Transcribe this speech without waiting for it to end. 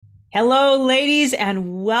Hello, ladies,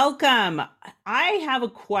 and welcome. I have a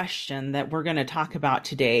question that we're going to talk about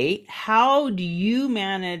today. How do you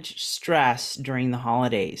manage stress during the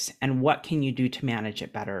holidays, and what can you do to manage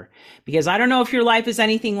it better? Because I don't know if your life is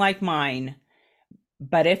anything like mine,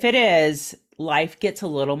 but if it is, life gets a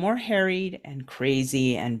little more harried and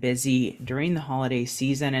crazy and busy during the holiday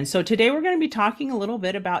season. And so today we're going to be talking a little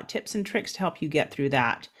bit about tips and tricks to help you get through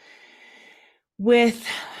that with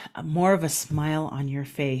more of a smile on your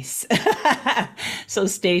face. So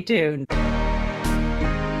stay tuned.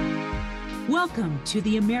 Welcome to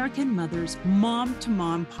the American Mother's Mom to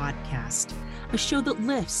Mom podcast, a show that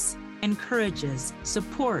lifts, encourages,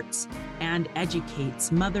 supports, and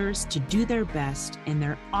educates mothers to do their best in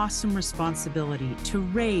their awesome responsibility to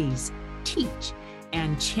raise, teach,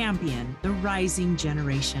 and champion the rising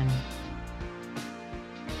generation.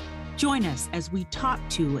 Join us as we talk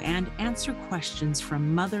to and answer questions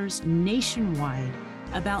from mothers nationwide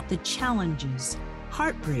about the challenges,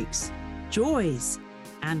 heartbreaks, joys,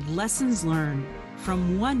 and lessons learned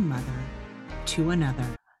from one mother to another.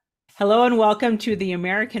 Hello and welcome to the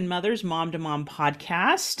American Mother's Mom to Mom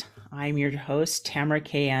podcast. I'm your host, Tamara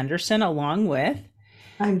K. Anderson, along with...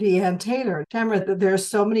 I'm Deanne Taylor. Tamara, there are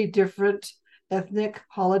so many different ethnic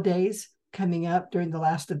holidays coming up during the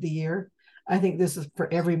last of the year. I think this is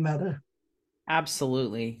for every mother.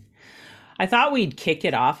 Absolutely. I thought we'd kick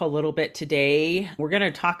it off a little bit today. We're going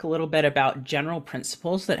to talk a little bit about general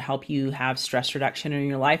principles that help you have stress reduction in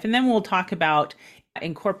your life. And then we'll talk about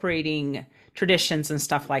incorporating traditions and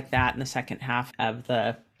stuff like that in the second half of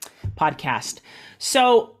the podcast.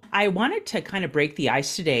 So I wanted to kind of break the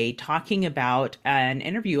ice today talking about an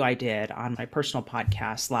interview I did on my personal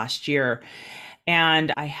podcast last year.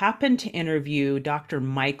 And I happened to interview Dr.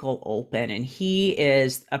 Michael Olpen, and he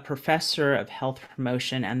is a professor of health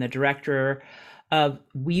promotion and the director of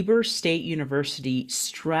Weber State University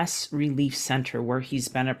Stress Relief Center, where he's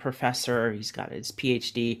been a professor. He's got his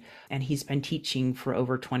PhD, and he's been teaching for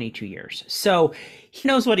over 22 years. So he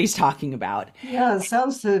knows what he's talking about. Yeah, it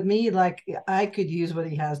sounds to me like I could use what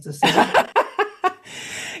he has to say.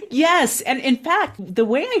 Yes. And in fact, the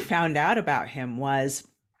way I found out about him was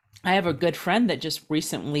I have a good friend that just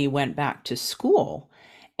recently went back to school,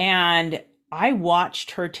 and I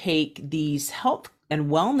watched her take these health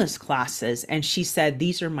and wellness classes, and she said,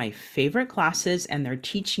 these are my favorite classes, and they're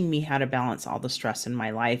teaching me how to balance all the stress in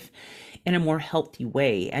my life in a more healthy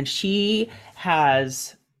way. And she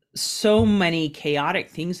has so many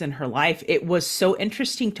chaotic things in her life. It was so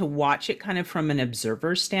interesting to watch it kind of from an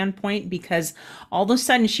observer standpoint, because all of a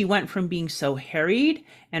sudden she went from being so harried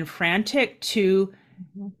and frantic to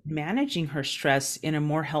managing her stress in a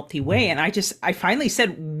more healthy way. And I finally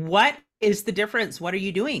said, what is the difference? What are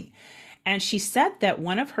you doing? And she said that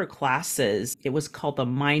one of her classes, it was called the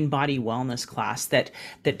Mind Body Wellness class, that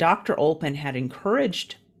Dr. Olpen had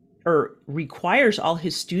encouraged or requires all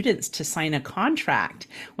his students to sign a contract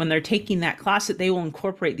when they're taking that class, that they will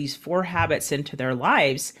incorporate these 4 habits into their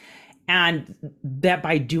lives. And that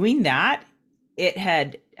by doing that, it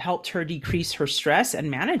had helped her decrease her stress and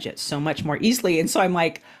manage it so much more easily. And so I'm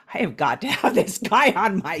like, I have got to have this guy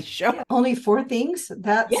on my show. Yeah, only 4 things?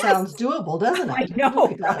 That Yes. sounds doable, doesn't it? I know,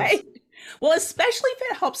 It right? Well, especially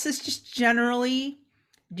if it helps us just generally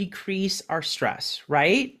decrease our stress,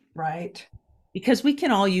 right? Right. Because we can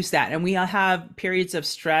all use that. And we all have periods of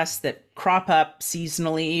stress that crop up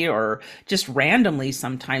seasonally or just randomly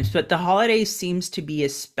sometimes. But the holidays seems to be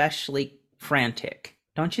especially frantic,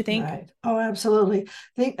 don't you think? Right. Oh, absolutely.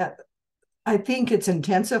 I think it's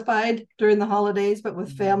intensified during the holidays, but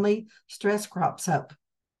with family, stress crops up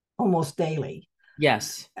almost daily.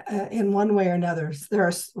 Yes. In one way or another. There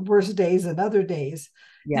are worse days than other days.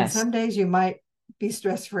 And Yes. some days you might be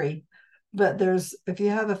stress-free, but if you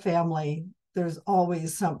have a family, there's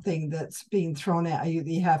always something that's being thrown at you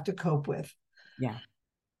that you have to cope with. Yeah.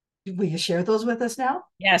 Will you share those with us now?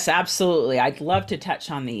 Yes, absolutely. I'd love to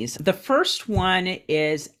touch on these. The first one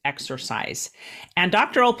is exercise. And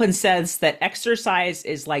Dr. Olpen says that exercise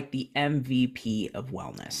is like the MVP of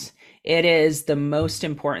wellness. It is the most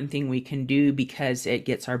important thing we can do because it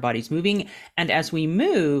gets our bodies moving. And as we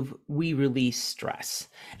move, we release stress.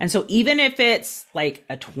 And so even if it's like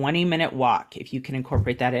a 20-minute walk, if you can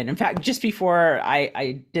incorporate that in. In fact, just before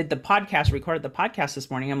I did the podcast, recorded the podcast this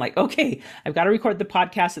morning, I'm like, okay, I've got to record the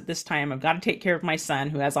podcast at this time. I've got to take care of my son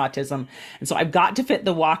who has autism. And so I've got to fit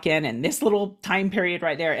the walk in this little time period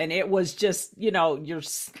right there. And it was just, you're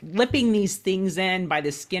slipping these things in by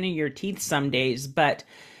the skin of your teeth some days. But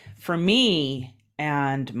for me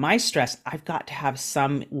and my stress, I've got to have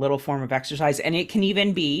some little form of exercise. And it can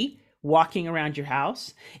even be walking around your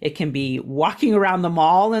house. It can be walking around the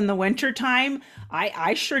mall in the wintertime.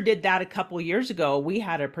 I sure did that a couple years ago. We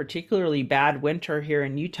had a particularly bad winter here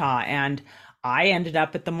in Utah, and I ended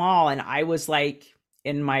up at the mall, and I was like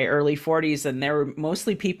in my early 40s, and there were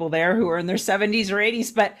mostly people there who were in their 70s or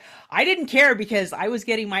 80s, but I didn't care because I was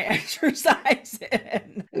getting my exercise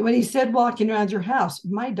in. When he said walking around your house,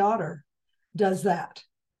 my daughter does that.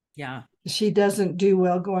 Yeah. She doesn't do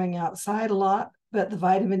well going outside a lot, but the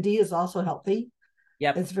vitamin D is also healthy.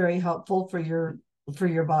 Yep. It's very helpful for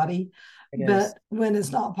your body. It But is. when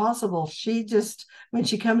it's not possible, she just, when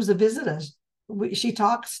she comes to visit us, she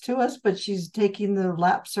talks to us, but she's taking the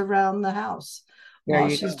laps around the house There while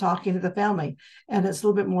you she's go. talking to the family. And it's a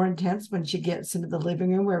little bit more intense when she gets into the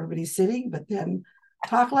living room where everybody's sitting, but then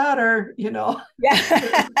talk louder, you know.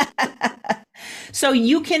 Yeah. So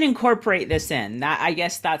you can incorporate this in. That, I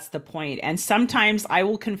guess that's the point. And sometimes I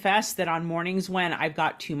will confess that on mornings when I've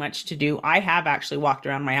got too much to do, I have actually walked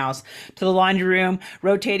around my house to the laundry room,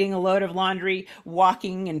 rotating a load of laundry,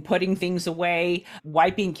 walking and putting things away,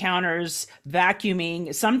 wiping counters,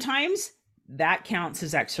 vacuuming. Sometimes that counts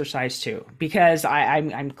as exercise too, because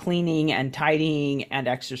I'm cleaning and tidying and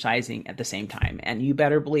exercising at the same time. And you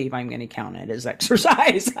better believe I'm going to count it as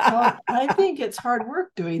exercise. Well, I think it's hard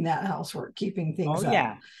work doing that housework, keeping Oh things up.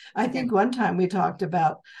 yeah. I Yeah. think one time we talked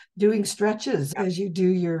about doing stretches as you do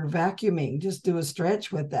your vacuuming. Just do a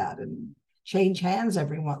stretch with that and change hands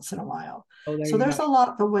every once in a while. Oh, there So you go. there's a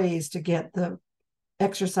lot of ways to get the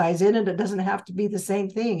exercise in, and it doesn't have to be the same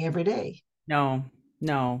thing every day. No,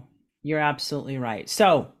 no, you're absolutely right.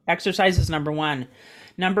 So, exercise is number one.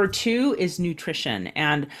 Number two is nutrition.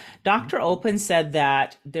 And Dr. Open said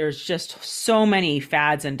that there's just so many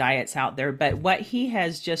fads and diets out there, but what he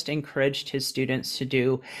has just encouraged his students to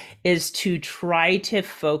do is to try to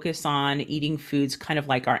focus on eating foods kind of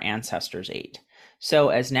like our ancestors ate. So,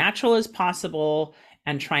 as natural as possible,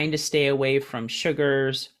 and trying to stay away from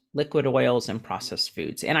sugars, liquid oils, and processed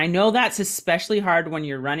foods. And I know that's especially hard when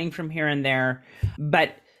you're running from here and there,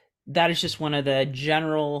 but that is just one of the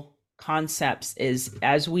general concepts is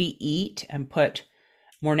as we eat and put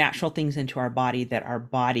more natural things into our body, that our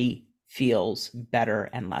body feels better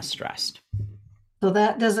and less stressed. So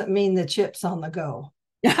that doesn't mean the chips on the go.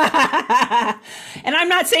 And I'm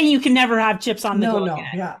not saying you can never have chips on the No, go no, again.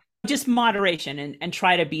 yeah. Just moderation and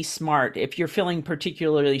try to be smart. If you're feeling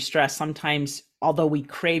particularly stressed, sometimes although we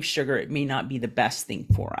crave sugar, it may not be the best thing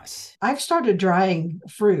for us. I've started drying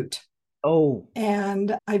fruit, Oh,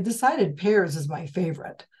 and I've decided pears is my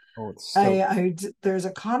favorite. oh, it's so There's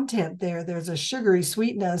a content there. There's a sugary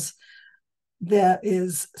sweetness that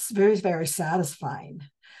is very, very satisfying.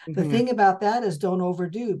 The Mhm. thing about that is don't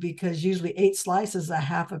overdo, because usually 8 slices a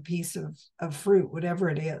half a piece of fruit, whatever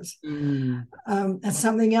it is. Mm. And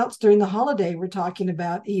something else during the holiday, we're talking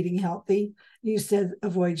about eating healthy. You said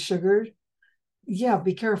avoid sugar. Yeah,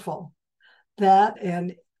 be careful. That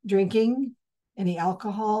and drinking any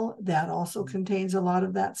alcohol, that also contains a lot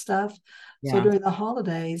of that stuff. So Yeah. during the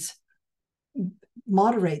holidays,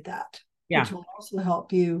 moderate that, Yeah. which will also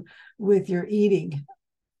help you with your eating.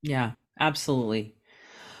 Yeah. Absolutely.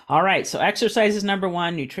 All right. So exercise is number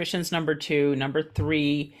one, nutrition's number two. Number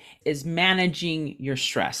three is managing your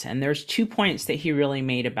stress. And there's 2 points that he really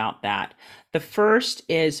made about that. The first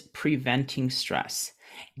is preventing stress.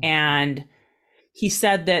 And he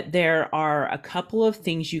said that there are a couple of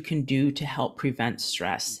things you can do to help prevent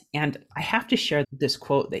stress. And I have to share this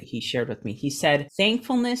quote that he shared with me. He said,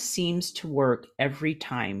 thankfulness seems to work every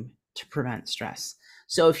time to prevent stress.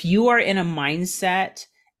 So if you are in a mindset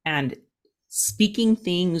and speaking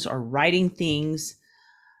things or writing things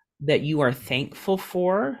that you are thankful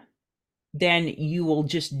for, then you will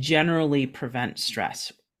just generally prevent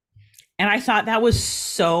stress. And I thought that was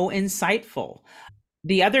so insightful.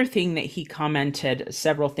 The other thing that he commented,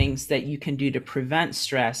 several things that you can do to prevent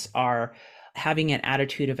stress are having an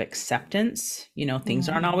attitude of acceptance. You know, things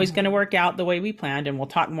aren't always going to work out the way we planned. And we'll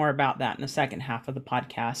talk more about that in the second half of the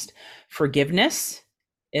podcast. Forgiveness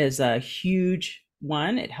is a huge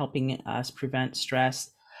one at helping us prevent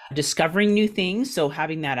stress. Discovering new things. So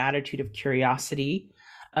having that attitude of curiosity.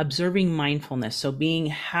 Observing mindfulness, so being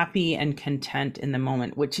happy and content in the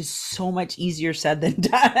moment, which is so much easier said than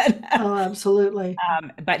done. Oh, absolutely.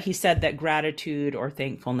 But he said that gratitude or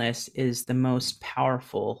thankfulness is the most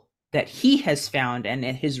powerful that he has found, and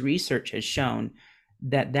his research has shown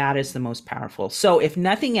that that is the most powerful. So if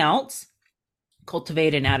nothing else,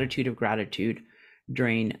 cultivate an attitude of gratitude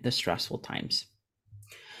during the stressful times.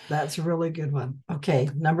 That's a really good one. Okay,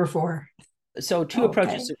 number 4. So two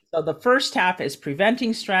approaches. So the first half is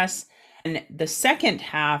preventing stress, and the second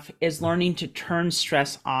half is learning to turn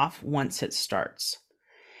stress off once it starts.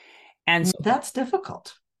 And so That's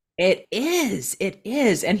difficult. it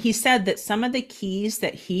is. And he said that some of the keys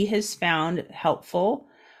that he has found helpful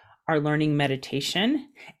are learning meditation.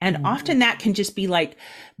 And Mhm. often that can just be like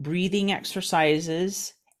breathing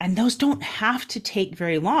exercises. And those don't have to take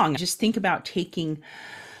very long. Just think about taking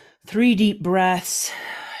 3 deep breaths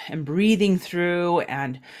and breathing through.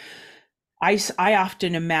 And I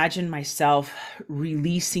often imagine myself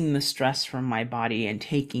releasing the stress from my body and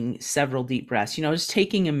taking several deep breaths, just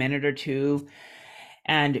taking a minute or two.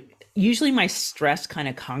 And usually my stress kind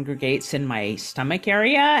of congregates in my stomach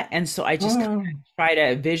area. And so I just kind Oh, of try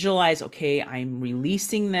to visualize, okay, I'm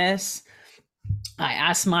releasing this. I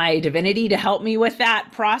ask my divinity to help me with that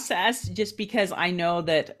process just because I know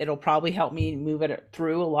that it'll probably help me move it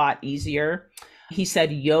through a lot easier. He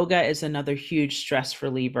said yoga is another huge stress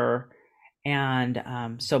reliever. And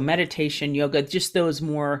so meditation, yoga, just those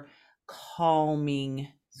more calming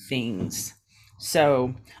things.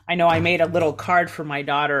 So I know I made a little card for my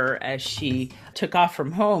daughter as she took off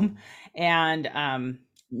from home and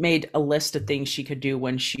made a list of things she could do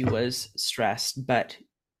when she was stressed, but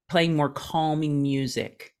playing more calming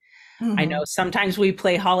music. I know mhm. sometimes we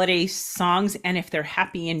play holiday songs, and if they're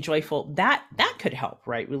happy and joyful, that could help,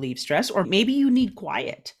 right? Relieve stress. Or maybe you need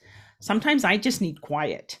quiet. Sometimes I just need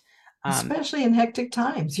quiet. Um, Especially in hectic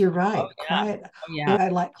times. You're oh right. yeah, Quiet. oh yeah, I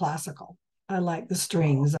like classical. I like the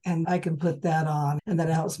strings and I can put that on and that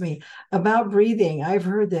helps me. About breathing, I've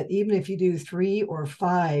heard that even if you do 3 or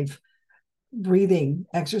 5 breathing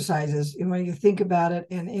exercises, when you think about it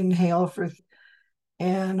and inhale for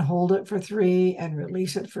and hold it for 3 and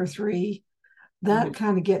release it for 3, mhm, that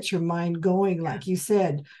kind of gets your mind going. Like you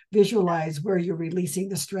said, visualize where you're releasing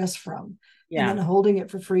the stress from and yeah, then holding it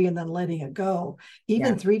for free and then letting it go. yeah,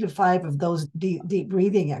 Even 3 to 5 of those deep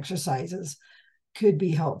breathing exercises could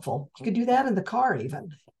be helpful. You could do that in the car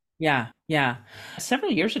even. yeah, yeah.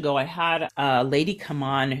 Several years ago, I had a lady come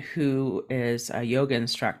on who is a yoga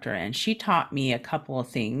instructor, and she taught me a couple of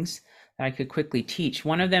things that I could quickly teach.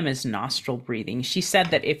 One of them is nostril breathing. She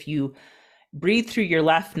said that if you breathe through your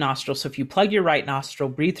left nostril, so if you plug your right nostril,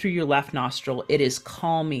 breathe through your left nostril, it is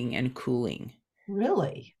calming and cooling.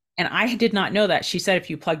 Really? And I did not know that. She said if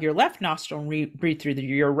you plug your left nostril and breathe through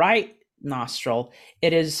your right nostril,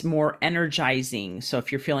 it is more energizing. So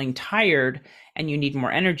if you're feeling tired and you need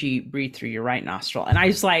more energy, breathe through your right nostril. And I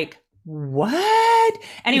was like, what?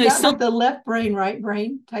 Is Anyway, that still, like the left brain, right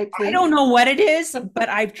brain type I thing? don't know what it is, but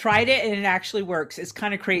I've tried it and it actually works. It's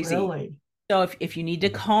kind of crazy. Really? So if you need to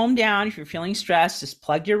calm down, if you're feeling stressed, just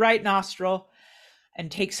plug your right nostril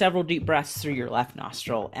and take several deep breaths through your left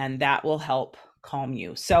nostril, and that will help calm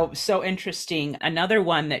you. So interesting. Another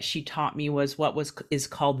one that she taught me was what was is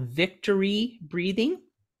called victory breathing.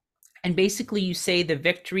 And basically you say the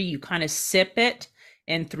victory, you kind of sip it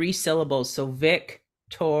in 3 syllables. So victory,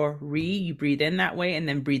 you breathe in that way and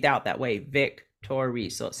then breathe out that way. Victory.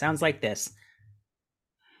 So it sounds like this.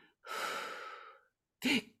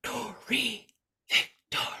 Victory,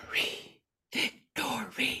 victory,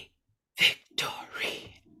 victory,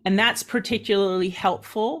 victory. And that's particularly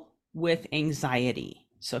helpful with anxiety.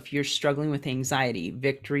 So if you're struggling with anxiety,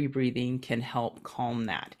 victory breathing can help calm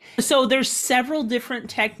that. So there's several different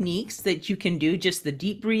techniques that you can do, just the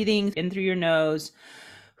deep breathing in through your nose,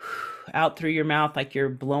 out through your mouth like you're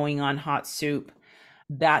blowing on hot soup.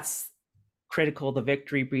 That's critical. The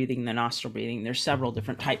victory breathing, the nostril breathing. There's several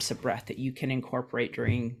different types of breath that you can incorporate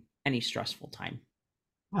during any stressful time.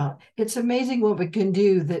 Wow. It's amazing what we can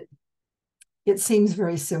do that it seems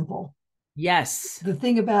very simple. Yes. The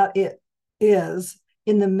thing about it is,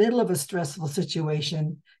 in the middle of a stressful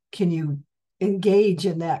situation, can you engage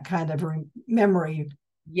in that kind of memory?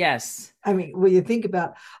 Yes. I mean, when you think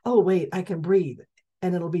about, oh, wait, I can breathe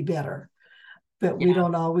and it'll be better. But we Yeah,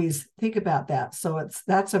 don't always think about that. So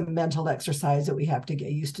that's a mental exercise that we have to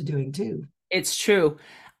get used to doing too. it's true.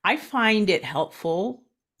 I find it helpful,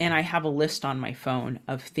 and I have a list on my phone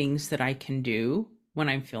of things that I can do when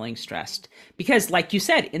I'm feeling stressed. Because, like you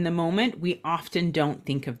said, in the moment, we often don't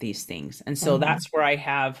think of these things. And so Mhm. that's where I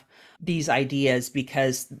have these ideas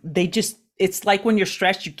because it's like when you're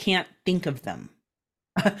stressed, you can't think of them.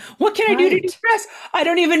 What can I do to Right. de-stress? I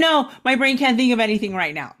don't even know. My brain can't think of anything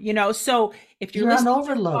right now. So if you're You're on listening to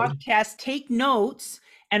overload. the podcast, take notes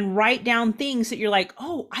and write down things that you're like,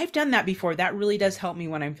 oh, I've done that before. That really does help me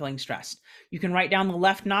when I'm feeling stressed. You can write down the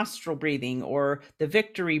left nostril breathing or the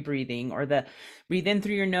victory breathing or the breathe in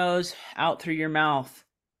through your nose, out through your mouth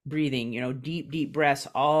breathing, deep, deep breaths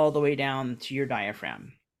all the way down to your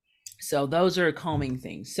diaphragm. So those are calming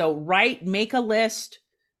things. So make a list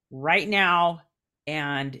right now,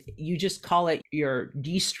 and you just call it your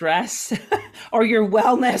de-stress or your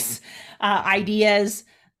wellness ideas.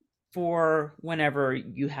 for whenever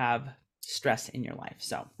you have stress in your life.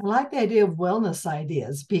 So, I like the idea of wellness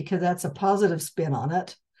ideas because that's a positive spin on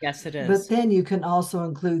it. yes, it But is. then you can also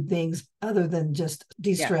include things other than just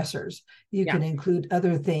Yeah. de-stressors. You Yeah. can include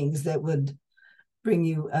other things that would bring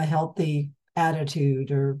you a healthy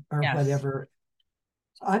attitude or Yes. whatever.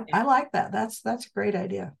 I like that. That's a great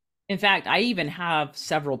idea. In fact, I even have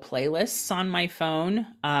several playlists on my phone.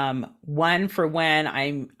 One for when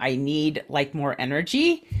I need like more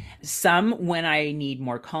energy, some when I need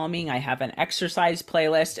more calming. I have an exercise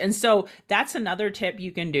playlist. And so that's another tip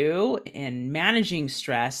you can do in managing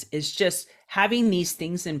stress is just having these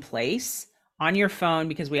things in place on your phone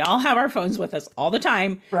because we all have our phones with us all the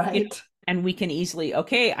time, Right. and we can easily,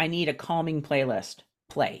 okay, I need a calming playlist,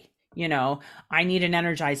 play. I need an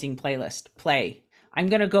energizing playlist, play. I'm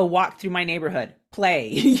going to go walk through my neighborhood,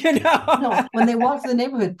 play, No, when they walk through the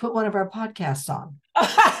neighborhood, put one of our podcasts on.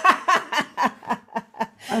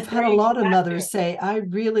 I've There had a you lot of go. mothers say, I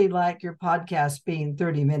really like your podcast being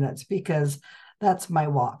 30 minutes because that's my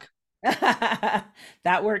walk. That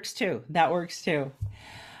works too. That works too.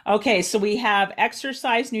 Okay, so we have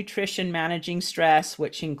exercise, nutrition, managing stress,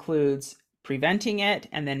 which includes preventing it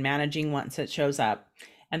and then managing once it shows up.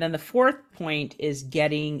 And then the fourth point is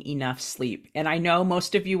getting enough sleep. And I know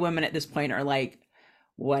most of you women at this point are like,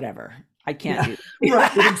 whatever, I can't Yeah, do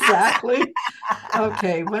right, that. exactly.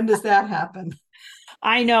 Okay, when does that happen?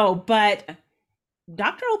 I know, but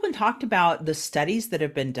Dr. Open talked about the studies that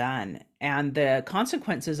have been done and the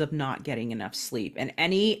consequences of not getting enough sleep. And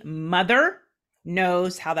any mother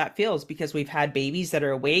knows how that feels because we've had babies that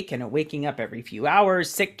are awake and are waking up every few hours,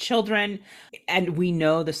 sick children, and we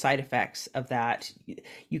know the side effects of that.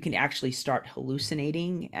 You can actually start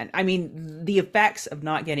hallucinating. And I mean, the effects of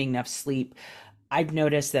not getting enough sleep, I've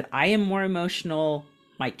noticed that I am more emotional.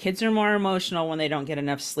 My kids are more emotional when they don't get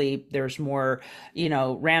enough sleep. There's more,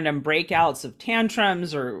 random breakouts of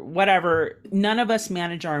tantrums or whatever. None of us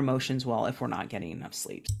manage our emotions well if we're not getting enough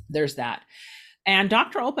sleep. There's that. And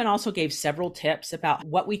Dr. Open also gave several tips about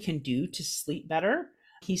what we can do to sleep better.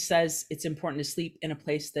 He says it's important to sleep in a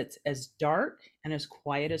place that's as dark and as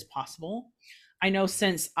quiet as possible. I know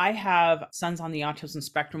since I have sons on the autism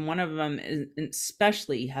spectrum, one of them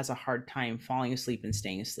especially has a hard time falling asleep and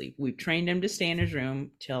staying asleep. We've trained him to stay in his room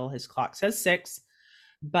till his clock says 6,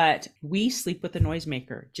 but we sleep with a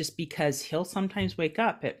noisemaker just because he'll sometimes wake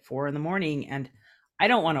up at 4 in the morning. And I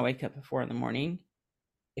don't want to wake up at 4 in the morning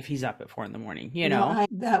if he's up at 4 in the morning, No,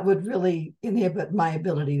 that would really inhibit my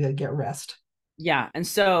ability to get rest. Yeah. And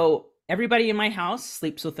so everybody in my house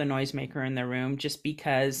sleeps with a noisemaker in their room just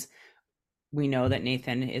because we know that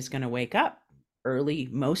Nathan is going to wake up early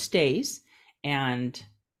most days. And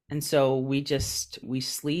so we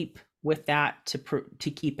sleep with that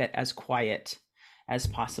to keep it as quiet as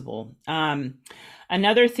possible.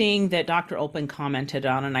 Another thing that Dr. Open commented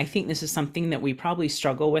on, and I think this is something that we probably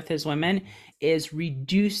struggle with as women, is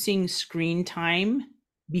reducing screen time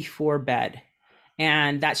before bed.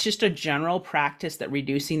 And that's just a general practice that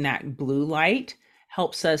reducing that blue light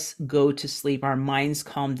helps us go to sleep. Our minds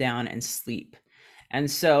calm down and sleep. And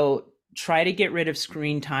so try to get rid of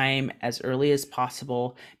screen time as early as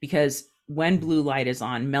possible because when blue light is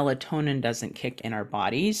on, melatonin doesn't kick in our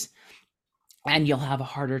bodies and you'll have a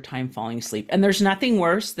harder time falling asleep. And there's nothing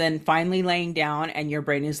worse than finally laying down and your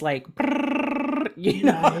brain is like,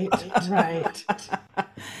 Right.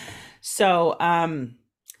 So,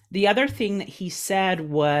 the other thing that he said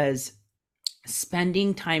was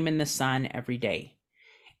spending time in the sun every day.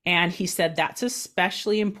 And he said that's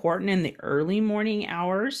especially important in the early morning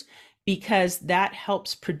hours because that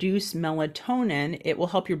helps produce melatonin. It will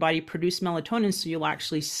help your body produce melatonin so you'll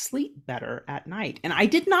actually sleep better at night. And I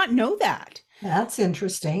did not know that. That's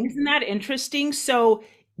interesting. Isn't that interesting? So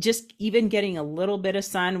just even getting a little bit of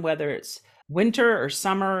sun, whether it's winter or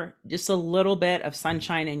summer, just a little bit of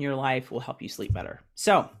sunshine in your life will help you sleep better.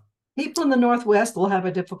 So people in the Northwest will have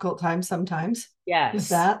a difficult time sometimes with yes,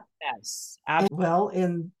 that. yes, And, well,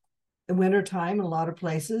 in the wintertime, in a lot of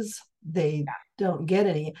places, they don't get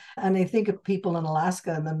any. And I think of people in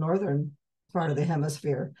Alaska in the northern part of the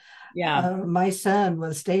hemisphere. yeah. My son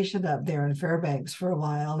was stationed up there in Fairbanks for a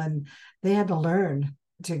while, and they had to learn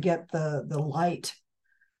to get the light,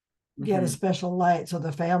 get a special light. So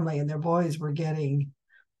the family and their boys were getting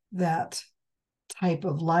that type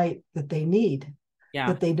of light that they need,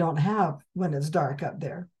 that they don't have when it's dark up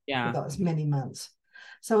there for those many months.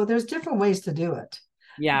 So there's different ways to do it.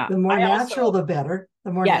 Yeah. The more natural, the better.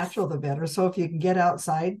 The more natural, the better. So if you can get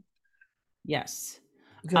outside, yes.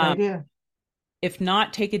 good idea. If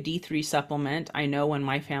not, take a D3 supplement. I know when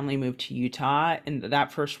my family moved to Utah in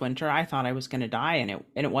that first winter, I thought I was going to die. And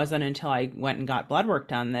it wasn't until I went and got blood work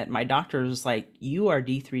done that my doctor was like, you are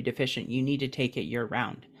D3 deficient. You need to take it year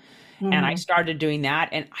round. And I Mhm. started doing that.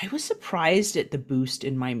 And I was surprised at the boost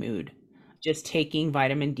in my mood, just taking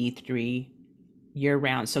vitamin D3 year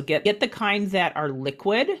round. So get the kind that are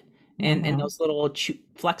liquid and Mhm. those little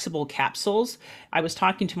flexible capsules. I was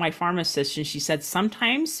talking to my pharmacist and she said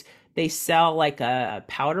sometimes they sell like a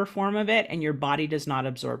powder form of it and your body does not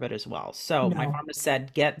absorb it as well. So my No, pharmacist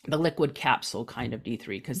said get the liquid capsule kind of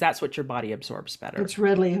D3 because that's what your body absorbs better. it's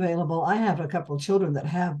readily available. I have a couple of children that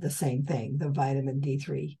have the same thing, the vitamin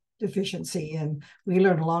D3 deficiency. And we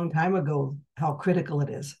learned a long time ago how critical it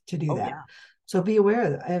is to do Oh that. yeah. So be aware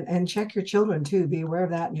of that and check your children too. Be aware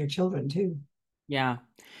of that in your children too. Yeah.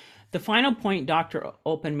 The final point Dr.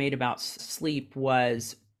 Open made about sleep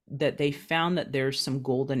was that they found that there's some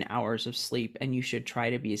golden hours of sleep and you should try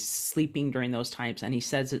to be sleeping during those times. And he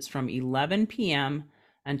says it's from 11 p.m.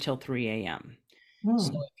 until 3 a.m. So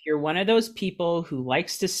Hmm. if you're one of those people who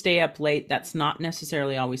likes to stay up late, that's not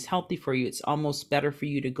necessarily always healthy for you. It's almost better for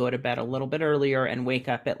you to go to bed a little bit earlier and wake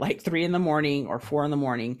up at like 3 in the morning or 4 in the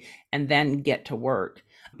morning and then get to work.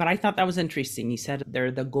 But I thought that was interesting. He said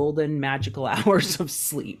they're the golden magical hours of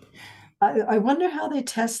sleep. I wonder how they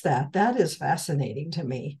test that. That is fascinating to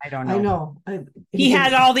me. I don't I know. know he He can.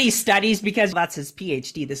 had all these studies because that's his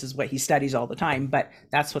PhD. This is what he studies all the time. But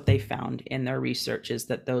that's what they found in their research is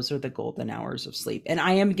that those are the golden hours of sleep. And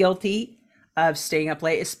I am guilty of staying up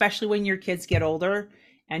late, especially when your kids get older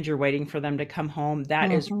and you're waiting for them to come home.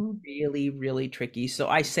 That is Mhm. really, really tricky. So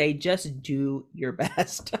I say just do your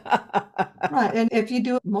best. Right. And if you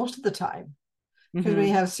do it most of the time, because when you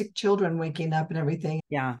Hmm. have sick children waking up and everything.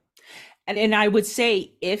 Yeah. And I would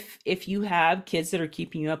say if you have kids that are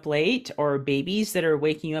keeping you up late or babies that are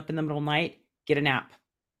waking you up in the middle of the night, get a nap.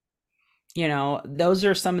 Those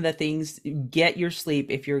are some of the things. Get your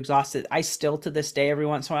sleep if you're exhausted. I still to this day, every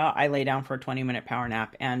once in a while, I lay down for a 20-minute power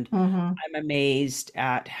nap, and Mhm. I'm amazed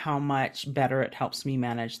at how much better it helps me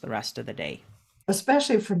manage the rest of the day.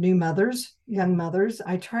 Especially for new mothers, young mothers,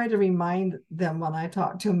 I try to remind them when I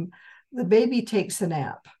talk to them, the baby takes a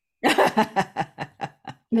nap.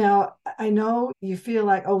 Now, I know you feel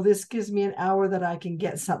like, oh, this gives me an hour that I can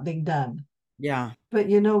get something done. Yeah, But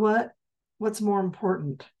you know what? What's more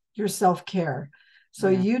important? Your self care. So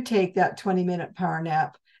yeah, you take that 20-minute power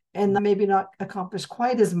nap and maybe not accomplish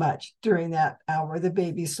quite as much during that hour the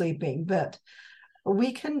baby's sleeping, but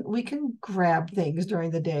we can grab things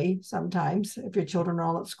during the day sometimes if your children are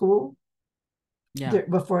all at school yeah.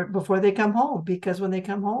 before they come home, because when they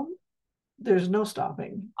come home there's no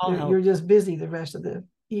stopping. I'll help. You're just busy the rest of the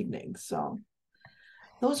evening. So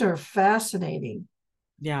those are fascinating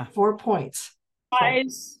Yeah. 4 points. So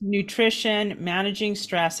Exercise, nutrition, managing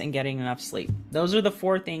stress, and getting enough sleep. Those are the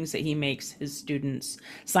four things that he makes his students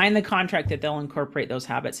sign the contract that they'll incorporate those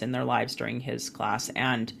habits in their lives during his class,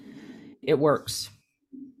 and it works.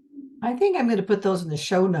 I think I'm going to put those in the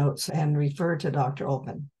show notes and refer to Dr.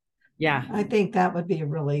 Open. Yeah, I think that would be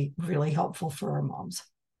really, really helpful for our moms.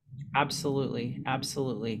 absolutely.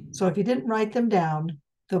 Absolutely. So if you didn't write them down,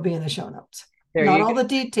 they'll be in the show notes. There Not you go. all the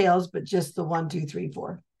details, but just the 1, 2, 3,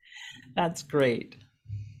 4. That's great.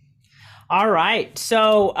 All right.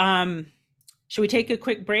 So, should we take a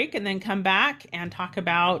quick break and then come back and talk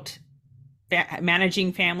about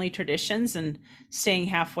managing family traditions and staying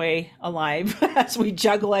halfway alive as we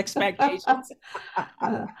juggle expectations?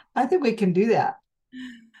 I think we can do that.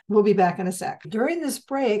 We'll be back in a sec. During this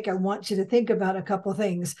break, I want you to think about a couple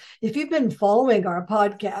things. If you've been following our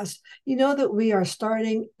podcast, you know that we are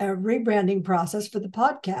starting a rebranding process for the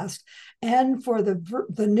podcast and for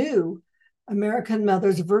the new American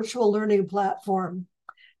Mothers virtual learning platform.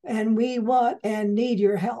 And we want and need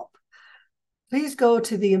your help. Please go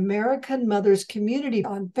to the American Mothers community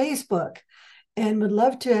on Facebook and would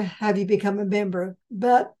love to have you become a member.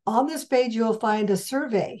 But on this page, you'll find a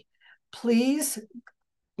survey. Please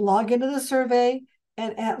log into the survey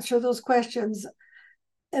and answer those questions.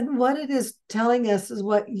 And what it is telling us is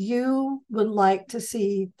what you would like to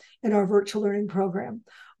see in our virtual learning program.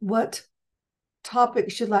 What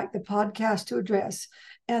topics you'd like the podcast to address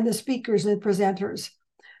and the speakers and presenters.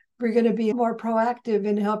 We're going to be more proactive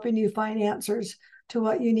in helping you find answers to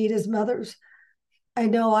what you need as mothers. I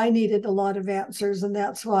know I needed a lot of answers, and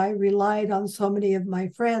that's why I relied on so many of my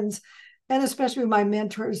friends and especially my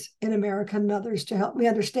mentors in American Mothers to help me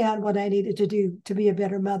understand what I needed to do to be a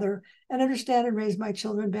better mother and understand and raise my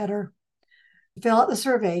children better. Fill out the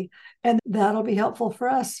survey, and that'll be helpful for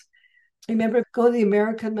us. Remember, go to the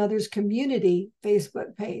American Mothers Community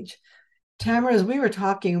Facebook page. Tamara, as we were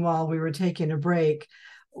talking while we were taking a break,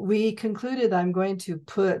 we concluded I'm going to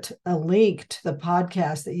put a link to the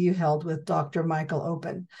podcast that you held with Dr. Michael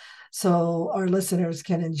Open so our listeners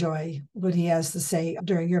can enjoy what he has to say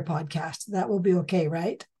during your podcast. That will be okay,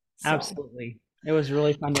 right? So, Absolutely. It was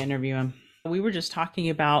really fun to interview him. We were just talking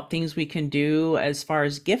about things we can do as far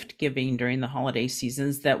as gift giving during the holiday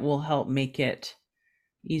seasons that will help make it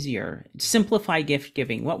easier. Simplify gift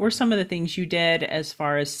giving. What were some of the things you did as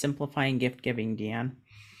far as simplifying gift giving, Deanne?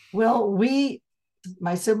 well,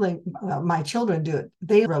 my sibling, my children do it.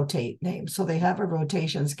 They rotate names. So they have a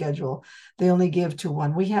rotation schedule. They only give to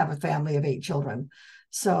one. We have a family of 8 children.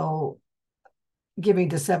 So giving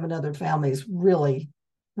to 7 other families really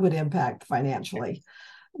would impact financially.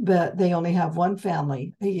 But they only have one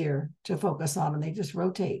family a year to focus on and they just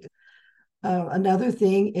rotate. Another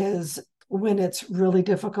thing is when it's really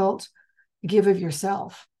difficult, give of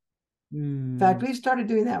yourself. In fact, Mm. we've started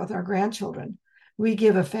doing that with our grandchildren. We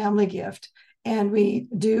give a family gift and we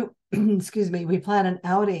do, excuse me, we plan an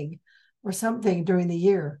outing or something during the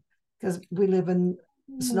year because we live in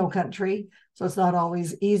snow country. So it's not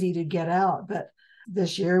always easy to get out. But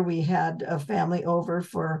this year we had a family over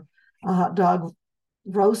for a hot dog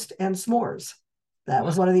roast and s'mores. That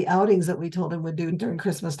was one of the outings that we told him would do during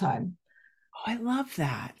Christmas time. Oh, I love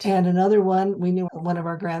that. And another one, we knew one of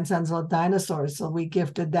our grandsons loved dinosaurs. So we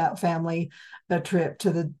gifted that family a trip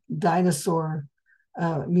to the dinosaur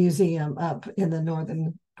museum up in the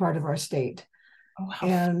northern part of our state. Oh, how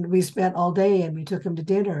And we spent all day and we took them to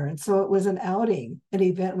dinner. And so it was an outing, an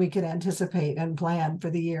event we could anticipate and plan for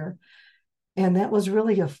the year. And that was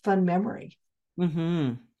really a fun memory.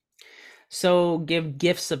 mm-hmm. So give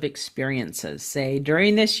gifts of experiences. Say,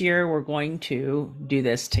 during this year, we're going to do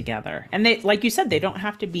this together. And they, like you said, they don't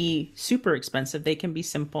have to be super expensive. They can be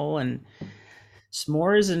simple and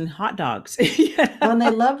s'mores and hot dogs. Well, and they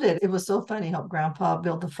loved it. It was so fun. He helped Grandpa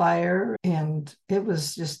build the fire, and it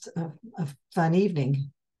was just a fun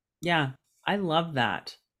evening. Yeah, I love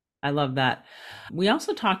that. I love that. We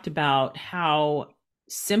also talked about how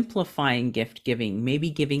simplifying gift giving, maybe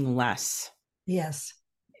giving less Yes.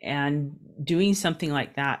 and doing something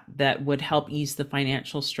like that that would help ease the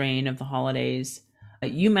financial strain of the holidays.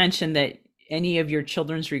 You mentioned that any of your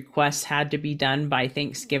children's requests had to be done by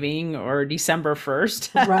Thanksgiving or December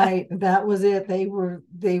 1st. Right. That was it.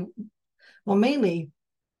 Well, mainly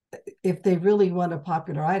if they really want a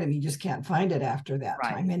popular item, you just can't find it after that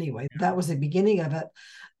Right. time anyway. That was the beginning of it.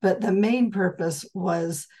 But the main purpose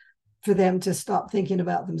was for them to stop thinking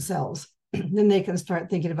about themselves. Then they can start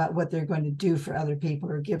thinking about what they're going to do for other people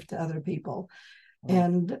or give to other people.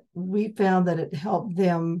 And we found that it helped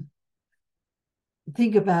them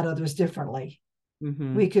think about others differently.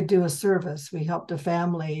 Mm-hmm. We could do a service, we helped a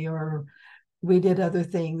family, or we did other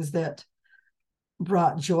things that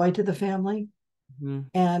brought joy to the family Mm-hmm.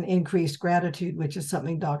 and increased gratitude, which is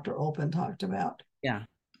something Dr. Olpen talked about. Yeah,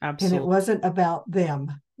 And it absolutely. wasn't about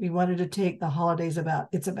them. We wanted to take the holidays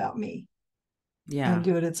it's about me and Yeah,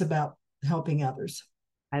 do it's about helping others.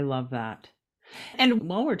 I love that. And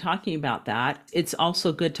while we're talking about that, it's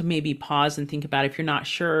also good to maybe pause and think about if you're not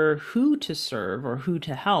sure who to serve or who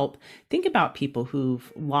to help, think about people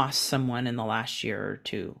who've lost someone in the last year or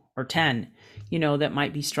two or 10, that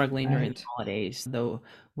might be struggling during the Right. holidays, the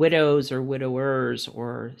widows or widowers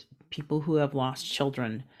or people who have lost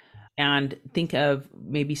children. And think of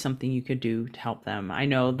maybe something you could do to help them. I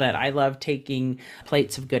know that I love taking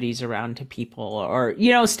plates of goodies around to people or,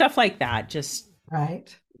 stuff like that. Just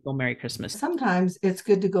Right. go Merry Christmas. Sometimes it's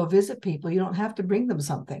good to go visit people. You don't have to bring them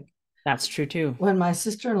something. That's true too. When my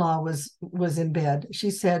sister-in-law was in bed, she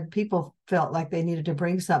said people felt like they needed to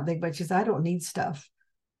bring something, but she said, I don't need stuff.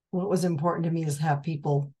 What was important to me is have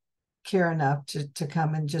people care enough to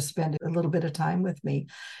come and just spend a little bit of time with me.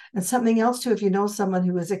 And something else too, if you know someone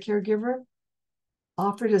who is a caregiver,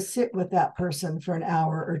 offer to sit with that person for an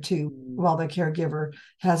hour or two Mm. while the caregiver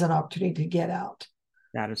has an opportunity to get out.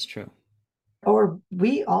 That is true. Or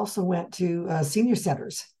we also went to senior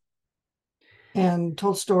centers and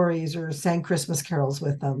told stories or sang Christmas carols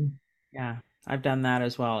with them. Yeah, I've done that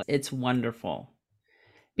as well. It's wonderful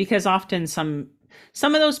because often some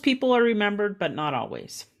of those people are remembered, but not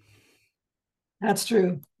always. That's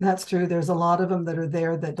true. That's true. There's a lot of them that are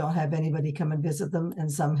there that don't have anybody come and visit them,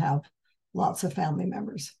 and some have lots of family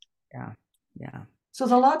members. Yeah. Yeah. So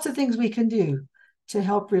there's lots of things we can do to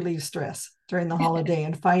help relieve stress during the holiday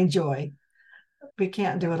and find joy. We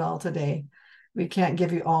can't do it all today. We can't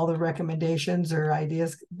give you all the recommendations or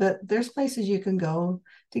ideas, but there's places you can go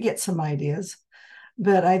to get some ideas.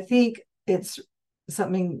 But I think it's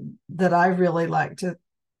something that I really like to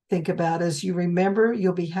think about is you remember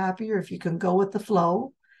you'll be happier if you can go with the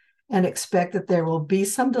flow and expect that there will be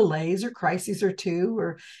some delays or crises or two,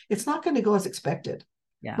 or it's not going to go as expected.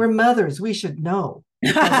 Yeah. We're mothers. We should know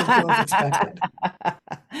it doesn't go as expected.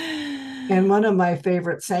 And one of my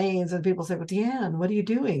favorite sayings, and people say, well, Deanne, what are you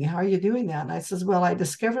doing? How are you doing that? And I says, well, I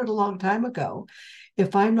discovered a long time ago,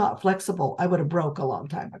 if I'm not flexible, I would have broke a long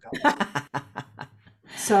time ago.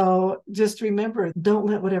 So just remember, don't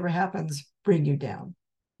let whatever happens bring you down.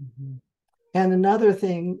 Mm-hmm. And another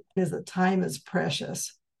thing is that time is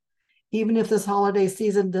precious. Even if this holiday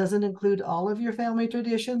season doesn't include all of your family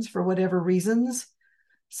traditions for whatever reasons,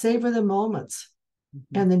 savor the moments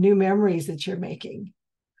and the new memories that you're making.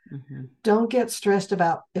 Mm-hmm. Don't get stressed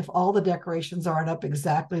about if all the decorations aren't up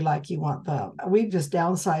exactly like you want them. We've just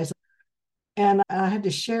downsized, and I had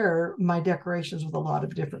to share my decorations with a lot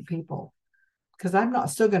of different people because I'm not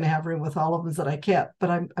still going to have room with all of them that I kept, but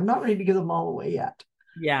I'm not ready to give them all away yet.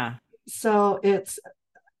 Yeah. So it's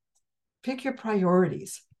pick your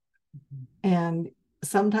priorities. And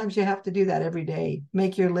sometimes you have to do that every day.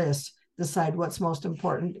 Make your list, decide what's most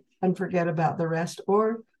important, and forget about the rest,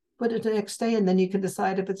 or put it the next day, and then you can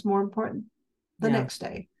decide if it's more important the next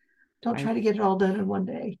day. Don't try to get it all done in one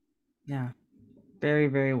day. Yeah. Very,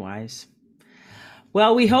 very wise.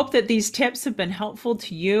 Well, we hope that these tips have been helpful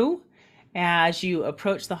to you as you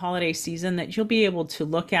approach the holiday season, that you'll be able to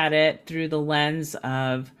look at it through the lens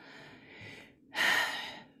of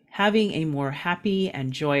having a more happy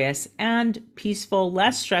and joyous and peaceful,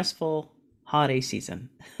 less stressful holiday season.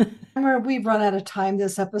 We've run out of time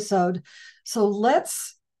this episode, so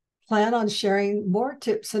let's plan on sharing more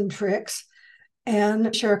tips and tricks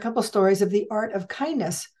and share a couple stories of the art of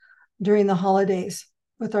kindness during the holidays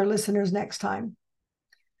with our listeners next time.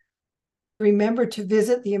 Remember to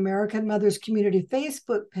visit the American Mothers Community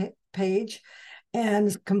Facebook page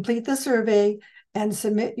and complete the survey and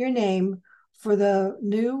submit your name for the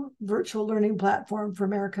new virtual learning platform for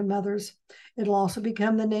American mothers. It'll also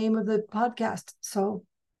become the name of the podcast. So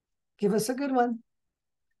give us a good one.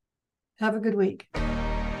 Have a good week.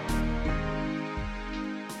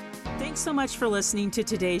 Thanks so much for listening to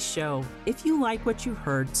today's show. If you like what you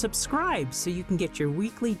heard, subscribe so you can get your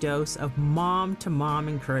weekly dose of mom-to-mom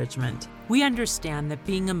encouragement. We understand that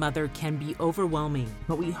being a mother can be overwhelming,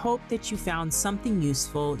 but we hope that you found something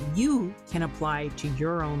useful you can apply to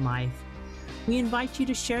your own life. We invite you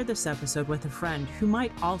to share this episode with a friend who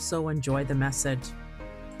might also enjoy the message.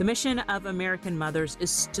 The mission of American Mothers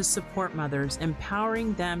is to support mothers,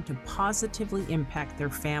 empowering them to positively impact their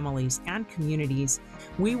families and communities.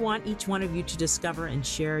 We want each one of you to discover and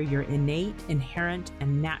share your innate, inherent,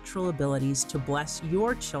 and natural abilities to bless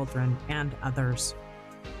your children and others.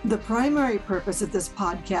 The primary purpose of this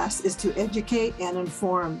podcast is to educate and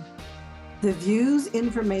inform. The views,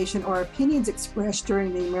 information, or opinions expressed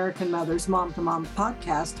during the American Mothers Mom-to-Mom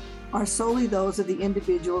podcast are solely those of the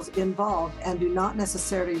individuals involved and do not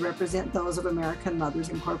necessarily represent those of American Mothers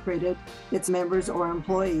Incorporated, its members, or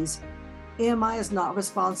employees. AMI is not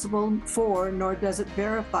responsible for, nor does it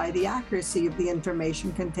verify the accuracy of the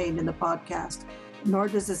information contained in the podcast, nor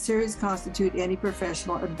does the series constitute any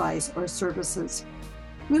professional advice or services.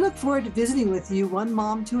 We look forward to visiting with you, one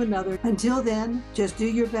mom to another. Until then, just do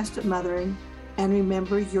your best at mothering, and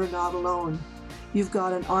remember, you're not alone. You've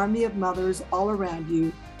got an army of mothers all around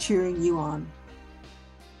you cheering you on.